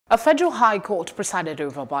A federal high court presided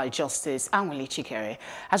over by Justice Anwuli Chikere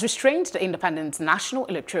has restrained the Independent National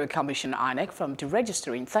Electoral Commission INEC from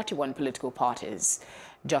deregistering 31 political parties.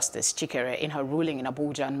 Justice Chikere, in her ruling in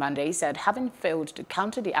Abuja on Monday, said having failed to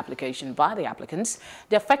counter the application by the applicants,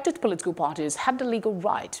 the affected political parties had the legal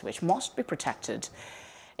right, which must be protected.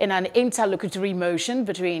 In an interlocutory motion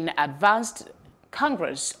between Advanced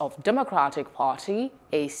Congress of Democratic Party,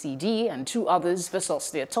 ACD, and two others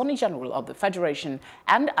versus the Attorney General of the Federation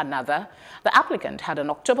and another, the applicant had on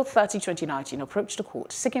October 30, 2019 approached the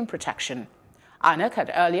court seeking protection. INEC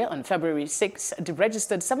had earlier on February 6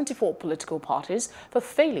 deregistered 74 political parties for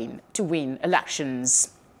failing to win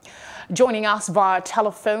elections. Joining us via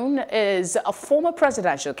telephone is a former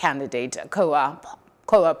presidential candidate,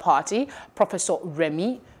 KOWA party, Professor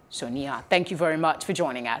Remi. Sonaiya, thank you very much for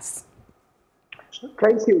joining us.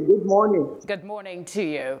 Thank you. Good morning. Good morning to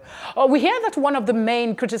you. We hear that one of the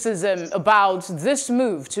main criticism about this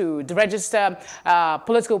move to deregister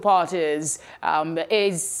political parties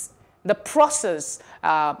is the process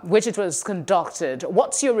which it was conducted.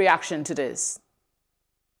 What's your reaction to this?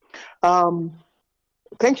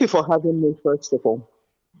 Thank you for having me, first of all.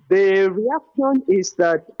 The reaction is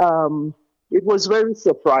that it was very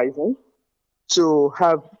surprising to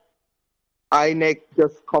have INEC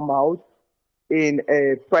just come out in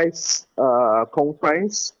a press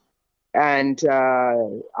conference and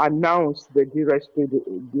announce the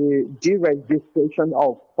deregistration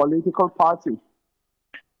of political parties.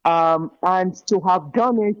 And to have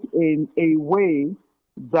done it in a way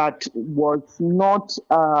that was not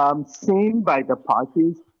seen by the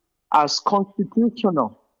parties as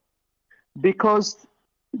constitutional, because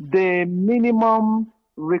the minimum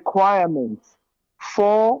requirements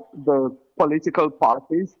for the political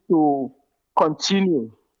parties to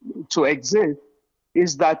continue to exist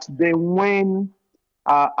is that they win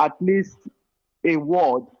at least a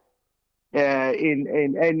ward in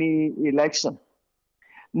any election.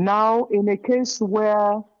 Now, in a case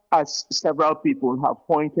where, as several people have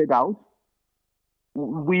pointed out,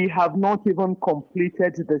 we have not even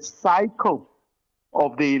completed the cycle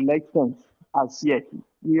of the elections as yet.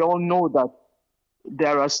 We all know that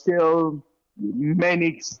there are still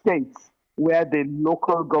many states where the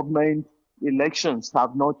local government elections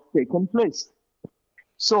have not taken place.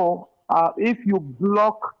 So if you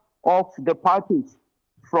block off the parties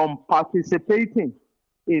from participating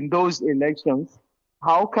in those elections,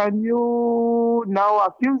 how can you now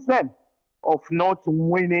accuse them of not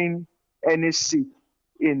winning any seat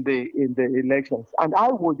in the elections? And I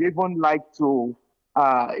would even like to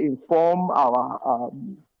inform our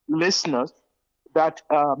listeners that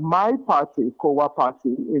my party, KOWA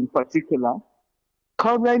party in particular,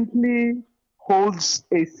 currently holds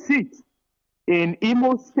a seat in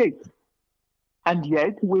Imo State, and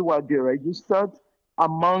yet we were deregistered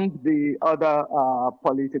among the other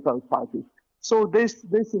political parties. So this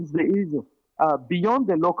is the issue. Beyond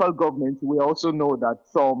the local government, we also know that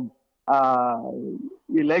some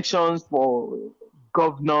elections for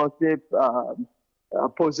governorship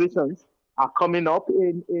positions are coming up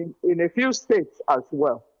in a few states as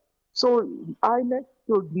well. So INEC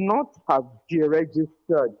should not have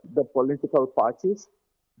deregistered the political parties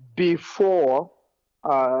before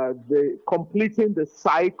completing the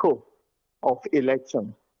cycle of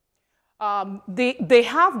election. They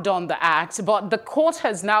have done the act, but the court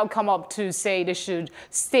has now come up to say they should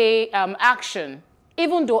stay action,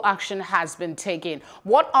 even though action has been taken.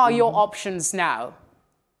 What are your options now?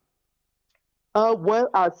 Well,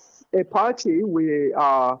 as a party, we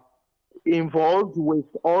are involved with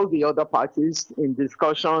all the other parties in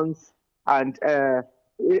discussions. And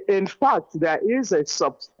in fact, there is a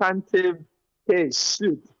substantive case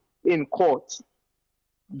suit in court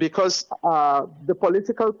because the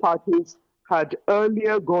political parties had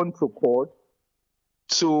earlier gone to court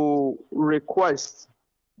to request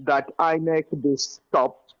that INEC be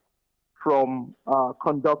stopped from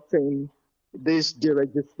conducting this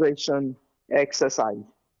deregistration exercise.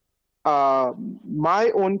 My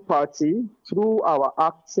own party, through our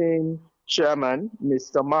acting chairman,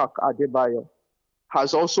 Mr. Mark Adebayo,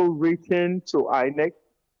 has also written to INEC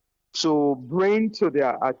to bring to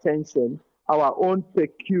their attention our own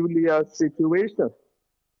peculiar situation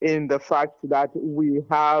in the fact that we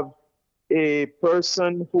have a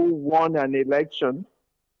person who won an election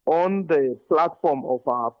on the platform of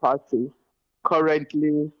our party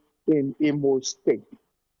currently in Imo State.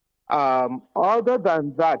 Other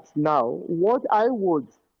than that, now, what I would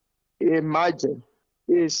imagine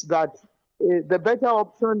is that the better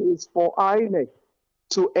option is for INEC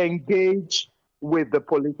to engage with the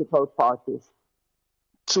political parties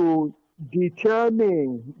to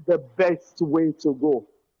determine the best way to go.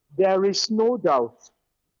 there is no doubt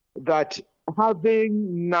that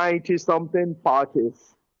having 90-something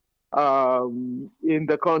parties in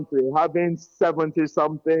the country, having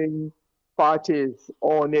 70-something parties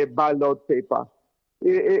on a ballot paper,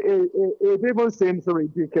 it even seems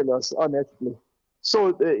ridiculous, honestly.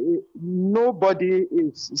 So nobody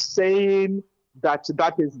is saying that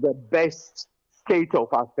that is the best state of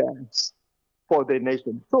affairs for the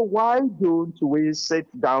nation. So why don't we sit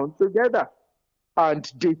down together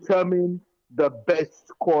and determine the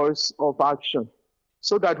best course of action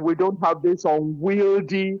so that we don't have this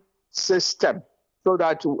unwieldy system, so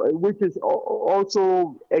that which is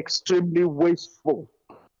also extremely wasteful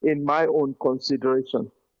in my own consideration.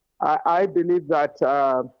 I believe that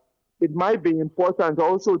it might be important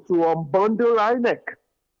also to unbundle INEC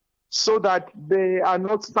so that they are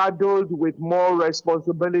not saddled with more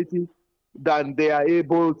responsibility than they are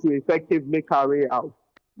able to effectively carry out.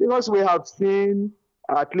 Because we have seen,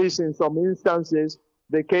 at least in some instances,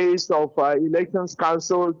 the case of elections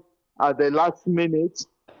cancelled at the last minute.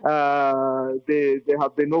 They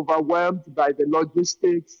have been overwhelmed by the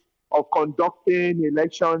logistics of conducting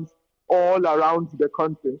elections all around the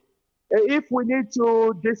country. If we need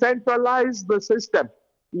to decentralize the system,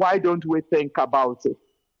 why don't we think about it?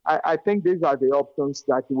 I think these are the options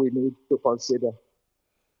that we need to consider.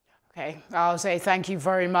 Okay, I'll say thank you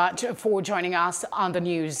very much for joining us on the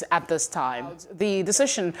news at this time. The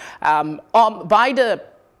decision by the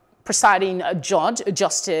presiding judge,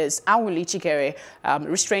 Justice Anwuli Chikere,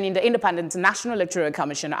 restraining the Independent National Electoral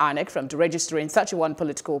Commission, INEC, from deregistering 31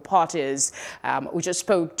 political parties. We just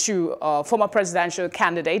spoke to former presidential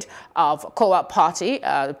candidate of KOWA party,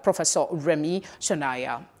 Professor Remi,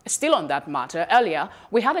 Sonaiya. Still on that matter, earlier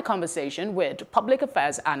we had a conversation with public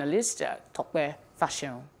affairs analyst Prof.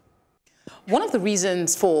 One of the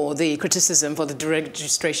reasons for the criticism for the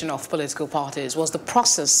deregistration of political parties was the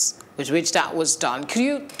process with which that was done. Could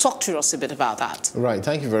you talk to us a bit about that? Right,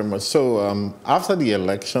 thank you very much. So after the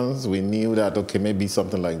elections, we knew that, okay, maybe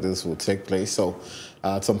something like this would take place. So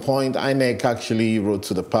at some point, INEC actually wrote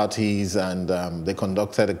to the parties and they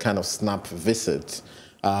conducted a kind of snap visit.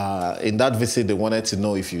 In that visit, they wanted to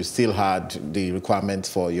know if you still had the requirements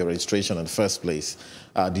for your registration in the first place.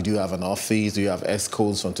 Did you have an office? Do you have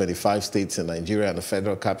S-codes from 25 states in Nigeria and the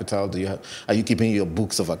federal capital? Are you keeping your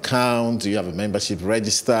books of account? Do you have a membership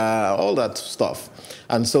register? All that stuff.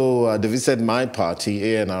 And so they visited my party,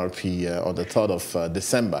 ANRP, on the 3rd of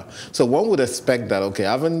December. So one would expect that, okay,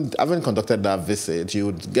 having conducted that visit, you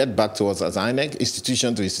would get back to us as INEC,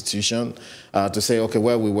 institution to institution, to say, okay,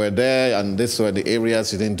 well, we were there, and these were the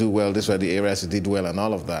areas you didn't do well, these were the areas you did well, and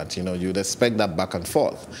all of that. You know, you'd expect that back and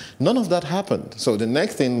forth. None of that happened. So the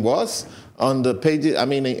next thing was, on the pages, I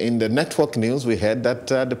mean, in the network news, we heard that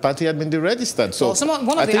the party had been deregistered. So well,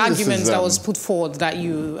 one of the arguments that was put forward that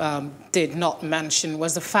you did not mention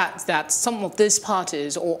was the fact that some of these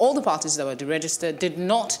parties, or all the parties that were deregistered, did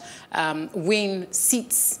not win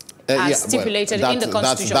seats as stipulated in the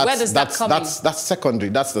Constitution. Where does that come in? That's secondary.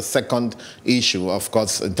 That's the second issue, of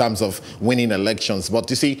course, in terms of winning elections. But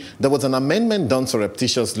you see, there was an amendment done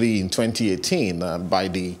surreptitiously in 2018 by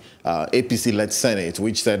the APC-led Senate,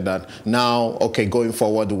 which said that now, okay, going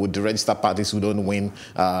forward, we would deregister parties who don't win,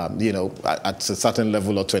 you know, at a certain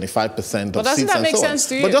level of 25% of seats. But doesn't that make sense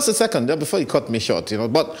to you? But just a second, before you cut me short, you know.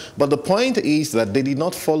 But the point is that they did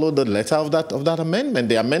not follow the letter of that amendment.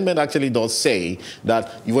 The amendment actually does say that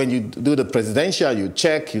when you do the presidential, you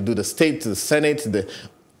check, you do the state, the Senate,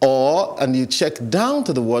 and you check down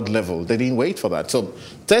to the ward level. They didn't wait for that. So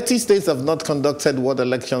 30 states have not conducted ward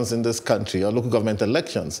elections in this country, or local government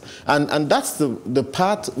elections. And that's the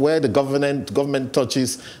part where the government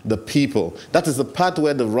touches the people. That is the part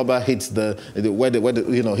where the rubber hits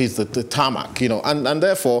hits the tarmac, you know. And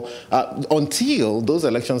therefore, until those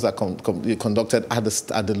elections are conducted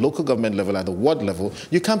at the local government level, at the ward level,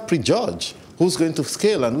 you can't prejudge who's going to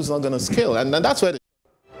scale and who's not going to scale. And that's where